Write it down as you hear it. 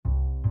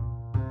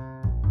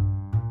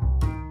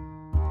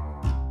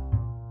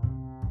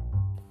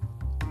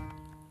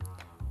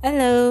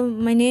Hello,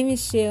 my name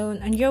is Shion,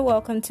 and you're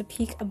welcome to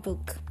Pick a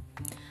Book.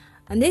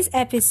 On this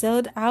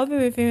episode, I'll be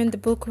reviewing the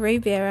book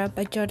Raybearer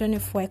by Jordan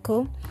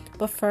Ifueko,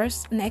 but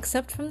first, an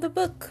excerpt from the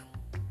book.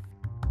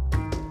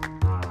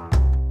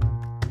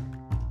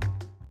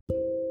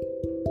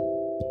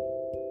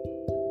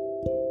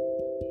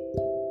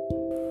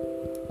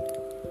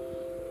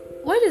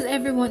 Why does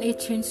everyone hate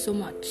change so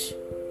much?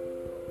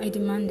 I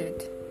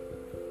demanded.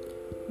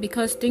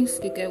 Because things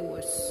could get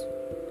worse.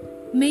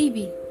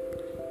 Maybe.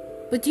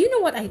 But do you know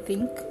what I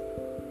think?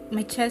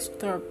 My chest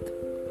throbbed.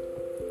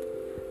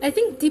 I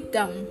think deep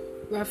down,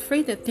 we're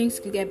afraid that things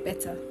could get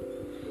better.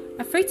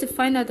 Afraid to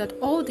find out that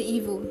all the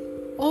evil,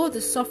 all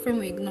the suffering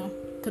we ignore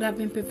could have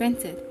been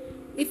prevented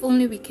if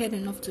only we cared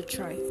enough to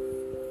try.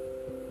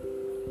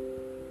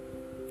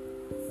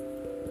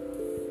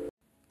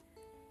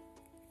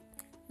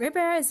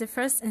 Raybearer is the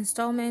first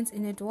installment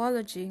in a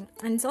duology,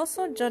 and it's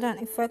also Jordan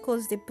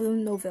Ifueko's debut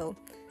novel.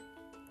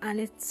 And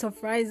it's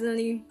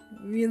surprisingly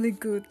really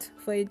good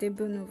for a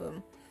debut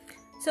novel.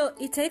 So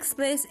it takes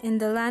place in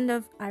the land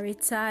of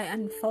Aritai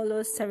and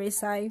follows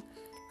Teresai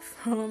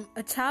from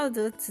a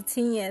childhood to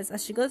teen years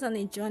as she goes on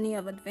a journey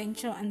of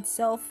adventure and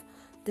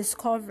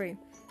self-discovery.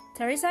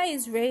 Teresai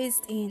is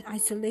raised in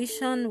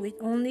isolation with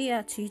only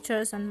her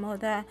teachers and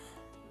mother,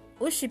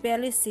 who she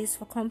barely sees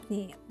for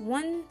company.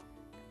 One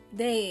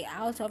day,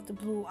 out of the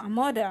blue,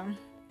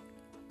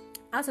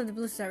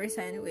 Teresai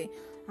anyway,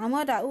 her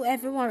mother, who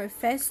everyone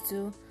refers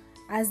to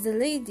as the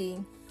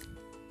lady,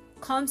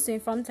 comes to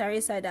inform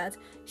Teresa that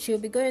she'll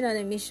be going on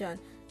a mission.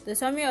 The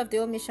summary of the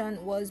whole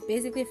mission was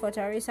basically for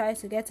Teresa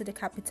to get to the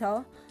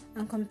capital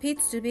and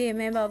compete to be a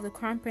member of the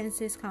Crown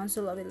Prince's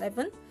Council of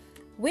 11,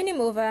 win him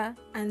over,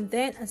 and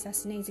then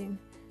assassinate him.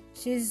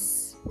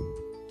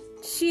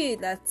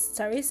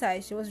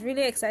 Teresa, she was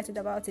really excited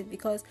about it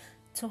because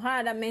to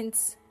her that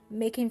meant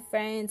making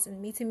friends and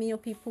meeting new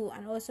people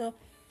and also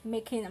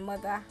making a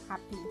mother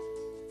happy.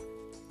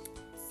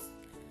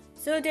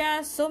 So there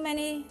are so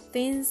many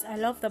things I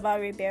loved about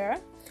Raybearer.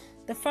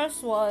 The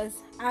first was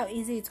how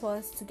easy it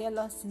was to get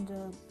lost in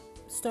the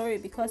story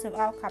because of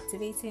how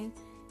captivating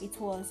it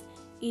was.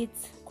 It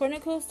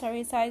chronicles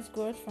Teresa's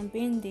growth from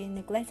being the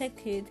neglected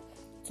kid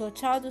to a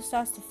child who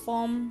starts to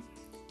form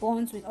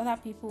bonds with other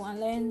people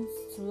and learns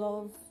to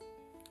love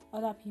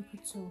other people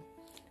too.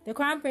 The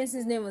Crown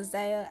Prince's name was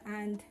Zaya,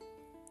 and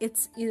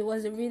it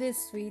was a really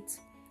sweet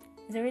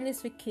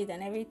kid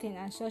and everything,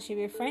 and so she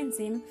befriends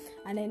him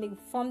and then they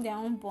form their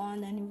own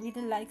bond and he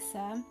really likes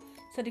her.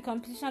 So the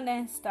competition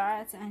then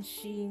starts and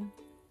she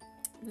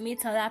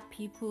meets other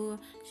people.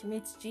 She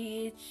meets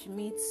Jit, she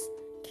meets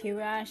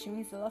Kira, she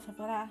meets a lot of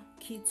other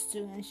kids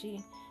too, and she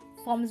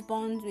forms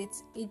bonds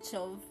with each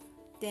of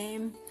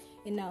them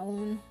in her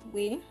own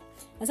way.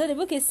 And so the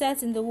book is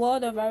set in the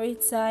world of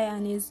Aritai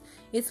and it's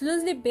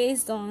loosely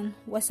based on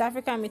West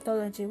African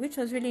mythology, which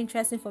was really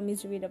interesting for me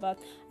to read about.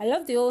 I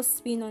love the whole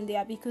spin on the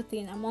Abiku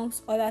thing,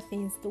 amongst other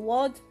things. The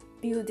world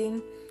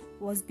building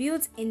was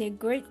built in a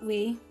great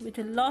way with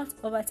a lot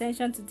of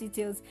attention to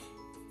details,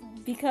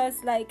 because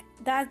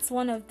that's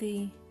one of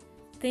the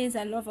things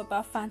I love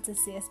about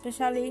fantasy,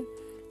 especially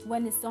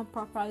when it's done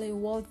properly.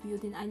 World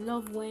building, I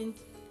love when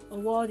a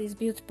world is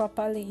built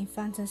properly in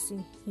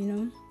fantasy,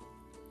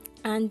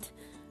 and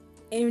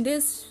in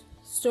this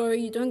story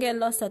you don't get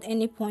lost at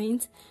any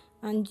point,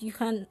 and you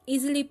can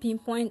easily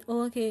pinpoint,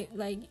 you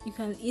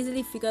can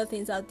easily figure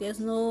things out. There's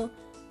no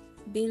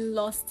being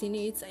lost in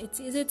it.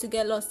 It's easy to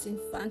get lost in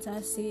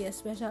fantasy,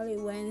 especially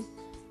when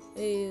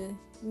a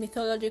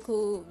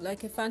mythological, a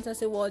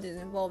fantasy world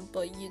is involved,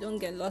 but you don't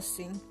get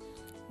lost in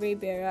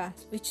Raybearer,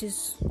 which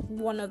is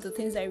one of the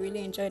things I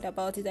really enjoyed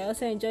about it. I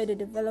also enjoyed the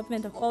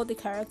development of all the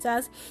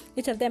characters.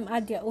 Each of them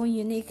had their own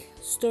unique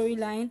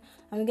storyline,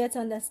 and we get to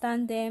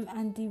understand them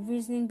and the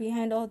reasoning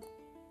behind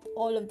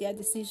all of their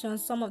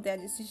decisions, some of their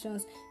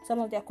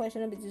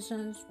questionable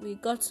decisions. We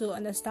got to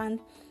understand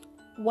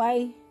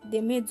why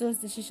they made those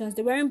decisions.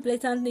 They weren't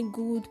blatantly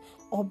good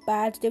or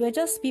bad. They were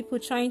just people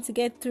trying to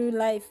get through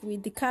life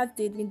with the cards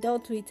they'd been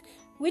dealt with,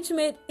 which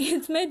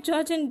made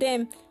judging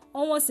them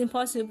almost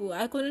impossible.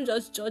 I couldn't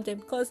just judge them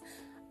because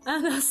I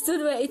understood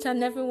where each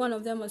and every one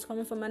of them was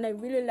coming from, and I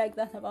really like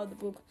that about the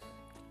book.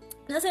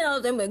 Not saying all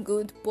of them were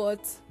good,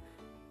 but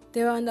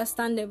they were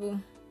understandable.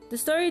 The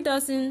story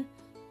doesn't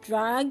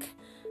drag,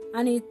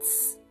 and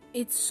it's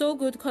so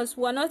good because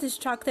we're not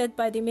distracted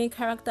by the main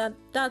character.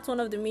 That's one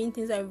of the main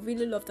things I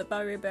really loved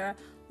about Raybearer.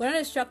 We're not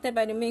distracted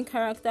by the main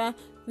character.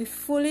 We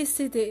fully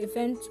see the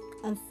event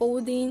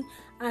unfolding,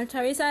 and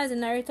Teresa as a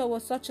narrator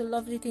was such a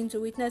lovely thing to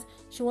witness.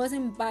 She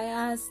wasn't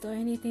biased or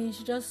anything.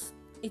 She just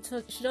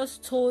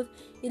told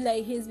it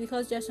like it is,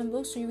 because there's some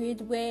books we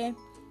read where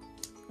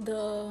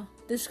the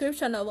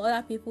description of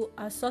other people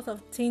are sort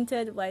of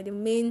tainted by the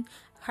main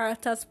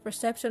character's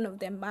perception of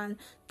them, and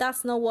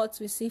that's not what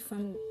we see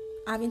from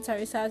having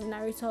Teresa as a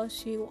narrator.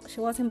 She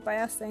wasn't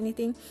biased or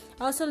anything.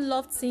 I also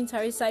loved seeing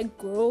Teresa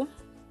grow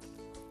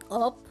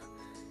up.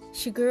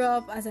 She grew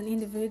up as an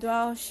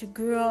individual. She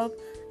grew up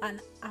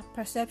and our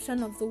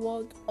perception of the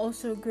world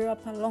also grew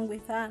up along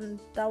with her, and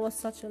that was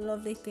such a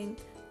lovely thing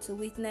to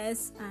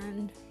witness.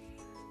 And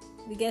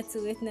we get to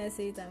witness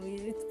it, and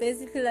it's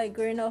basically like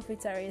growing up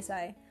with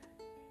Teresa,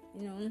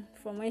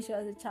 from when she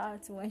was a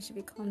child to when she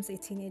becomes a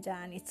teenager,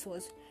 and it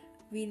was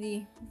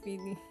really,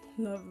 really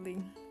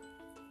lovely.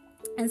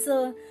 And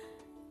so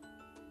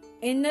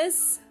in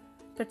this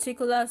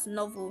particular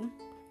novel,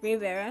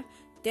 Raybearer,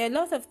 there are a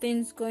lot of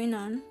things going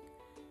on,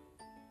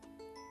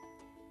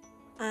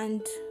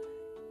 and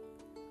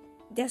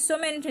there's so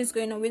many things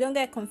going on. We don't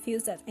get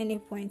confused at any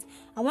point.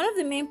 And one of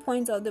the main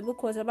points of the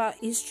book was about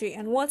history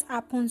and what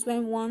happens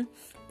when one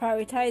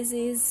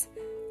prioritizes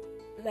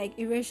like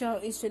erasure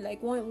of history.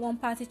 Like one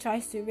party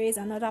tries to erase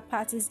another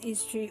party's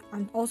history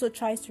and also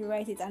tries to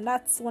write it. And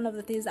that's one of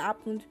the things that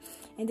happened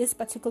in this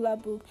particular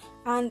book.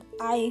 And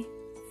I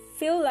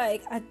feel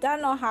like had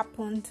that not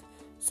happened,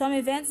 some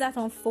events that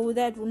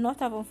unfolded would not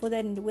have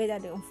unfolded in the way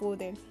that they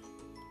unfolded.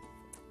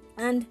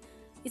 And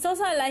it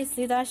also highlights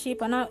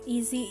leadership and how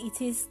easy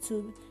it is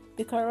to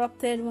be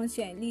corrupted once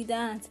you're a leader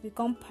and to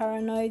become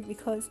paranoid,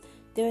 because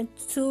there are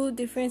two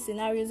different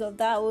scenarios of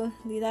that whole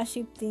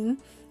leadership thing.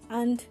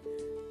 And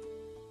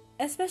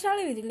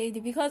especially with the lady,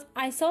 because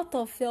I sort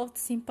of felt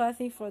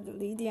sympathy for the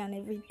lady and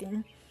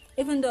everything,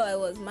 even though I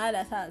was mad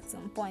at her at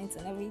some points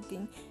and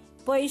everything.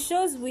 But it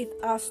shows with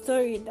our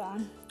story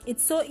that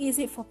it's so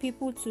easy for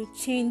people to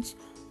change.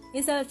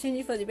 Instead of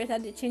changing for the better,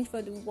 they change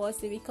for the worse.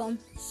 They become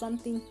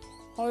something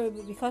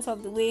horrible because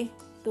of the way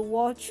the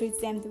world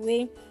treats them, the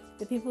way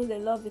the people they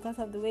love, because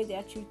of the way they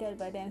are treated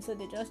by them. So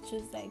they just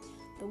choose like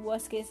the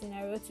worst case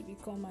scenario to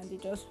become, and they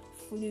just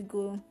fully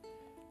go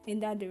in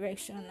that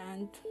direction.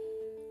 And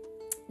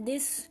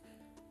this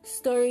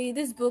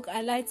book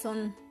highlights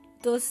on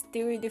those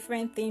three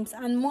different themes,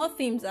 and more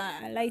themes are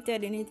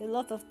highlighted in it. A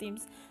lot of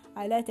themes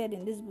highlighted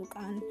in this book,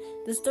 and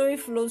the story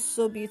flows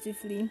so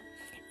beautifully.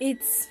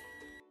 It's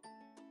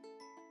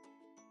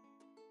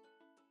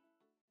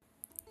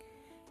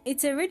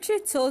a richly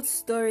told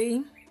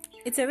story.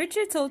 It's a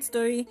richly told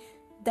story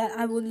that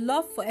I would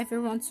love for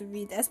everyone to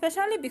read,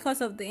 especially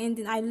because of the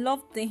ending. I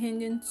loved the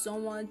ending so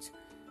much.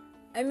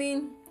 I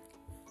mean,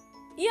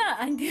 yeah,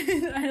 I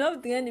did. I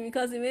loved the ending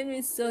because it made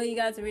me so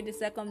eager to read the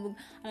second book,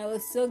 and I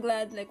was so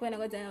glad. Like when I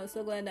got there, I was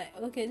so glad that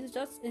okay, it's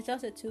just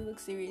a 2-book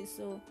series,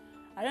 so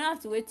I don't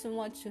have to wait too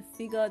much to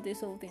figure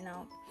this whole thing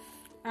out.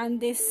 And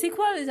the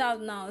sequel is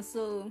out now,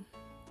 so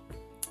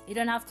you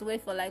don't have to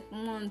wait for like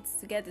months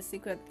to get the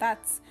sequel.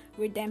 That's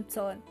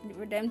Redemptor.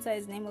 Redemptor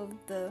is the name of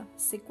the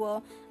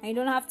sequel, and you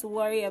don't have to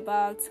worry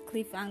about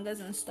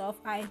cliffhangers and stuff.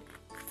 I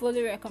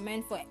fully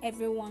recommend for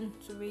everyone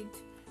to read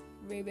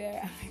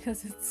Raybearer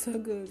because it's so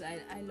good.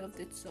 I loved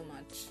it so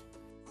much.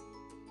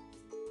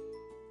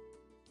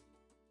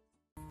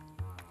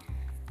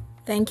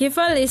 Thank you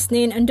for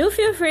listening, and do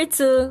feel free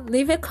to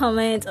leave a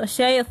comment or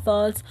share your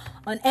thoughts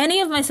on any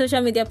of my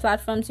social media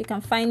platforms. You can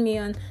find me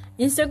on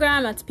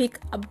Instagram at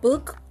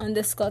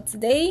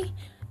pickabook_today. You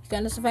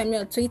can also find me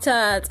on Twitter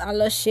at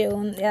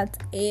Aloseun, at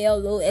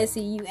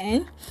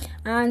ALOSEUN,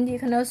 and you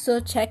can also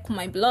check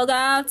my blog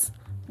out,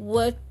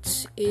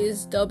 which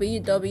is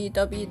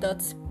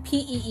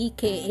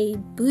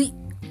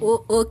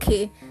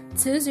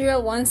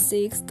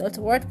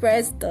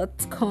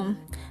www.peekabook2016.wordpress.com.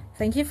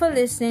 Thank you for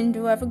listening.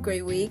 Do have a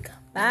great week.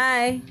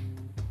 Bye.